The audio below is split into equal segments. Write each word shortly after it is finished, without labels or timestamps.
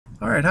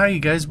Alright, hi you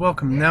guys,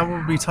 welcome. Now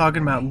we'll be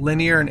talking about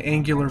linear and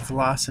angular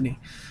velocity.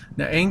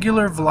 Now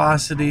angular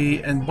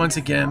velocity, and once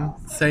again,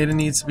 theta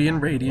needs to be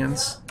in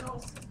radians.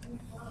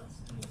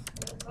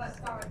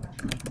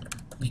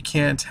 You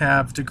can't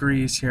have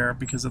degrees here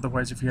because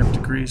otherwise if you have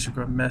degrees you're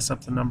going to mess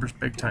up the numbers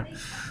big time.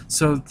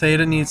 So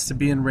theta needs to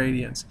be in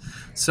radians.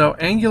 So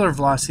angular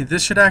velocity,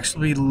 this should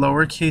actually be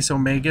lowercase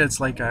omega. It's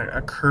like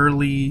a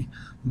curly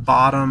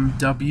bottom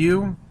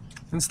W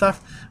and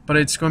stuff, but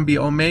it's going to be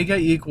omega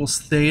equals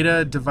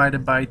theta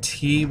divided by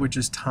t, which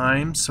is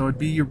time. So it'd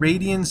be your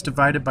radians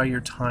divided by your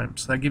time.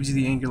 So that gives you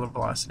the angular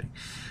velocity.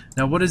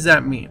 Now what does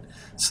that mean?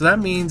 So that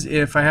means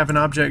if I have an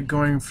object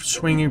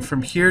swinging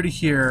from here to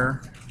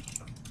here,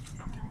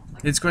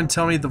 it's going to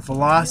tell me the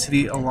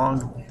velocity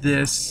along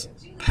this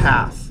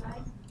path,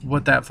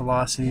 what that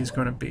velocity is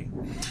going to be.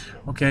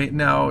 Okay,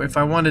 now if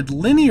I wanted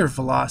linear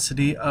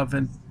velocity of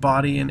a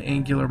body in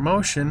angular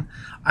motion,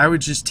 I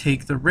would just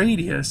take the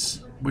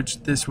radius,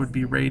 which this would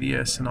be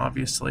radius, and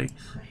obviously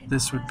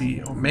this would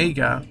be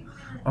omega,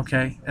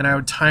 okay, and I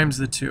would times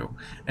the two.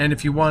 And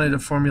if you wanted a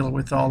formula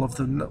with all of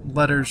the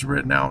letters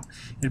written out,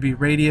 it'd be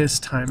radius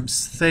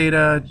times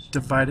theta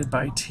divided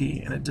by t,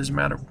 and it doesn't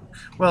matter.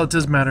 Well, it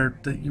does matter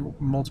that you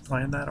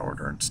multiply in that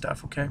order and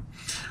stuff, okay?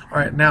 All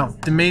right, now,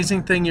 the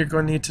amazing thing you're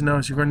going to need to know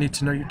is you're going to need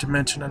to know your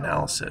dimension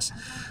analysis.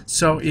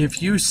 So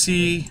if you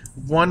see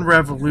one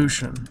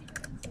revolution,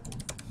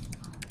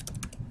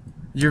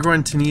 you're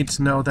going to need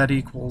to know that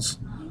equals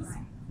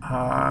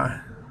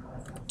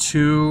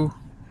 2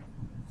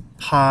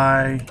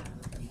 pi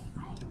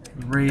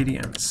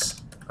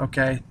radians.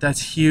 Okay,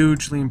 that's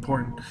hugely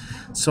important.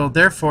 So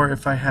therefore,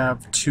 if I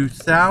have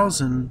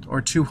 2,000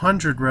 or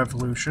 200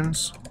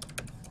 revolutions,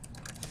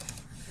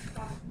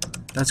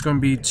 that's going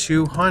to be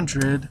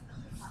 200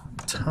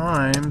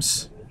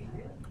 times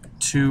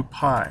 2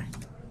 pi.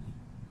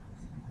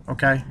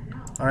 Okay?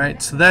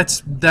 Alright, so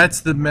that's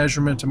the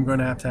measurement I'm going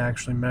to have to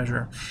actually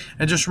measure.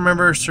 And just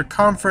remember,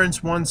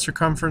 circumference,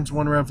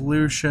 one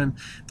revolution,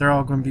 they're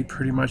all going to be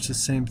pretty much the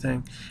same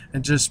thing.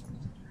 And just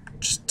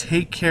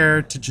take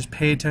care to just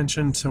pay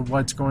attention to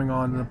what's going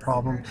on in the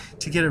problem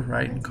to get it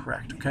right and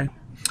correct, okay?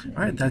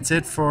 Alright, that's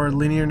it for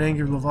linear and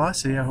angular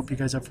velocity. I hope you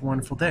guys have a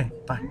wonderful day.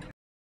 Bye.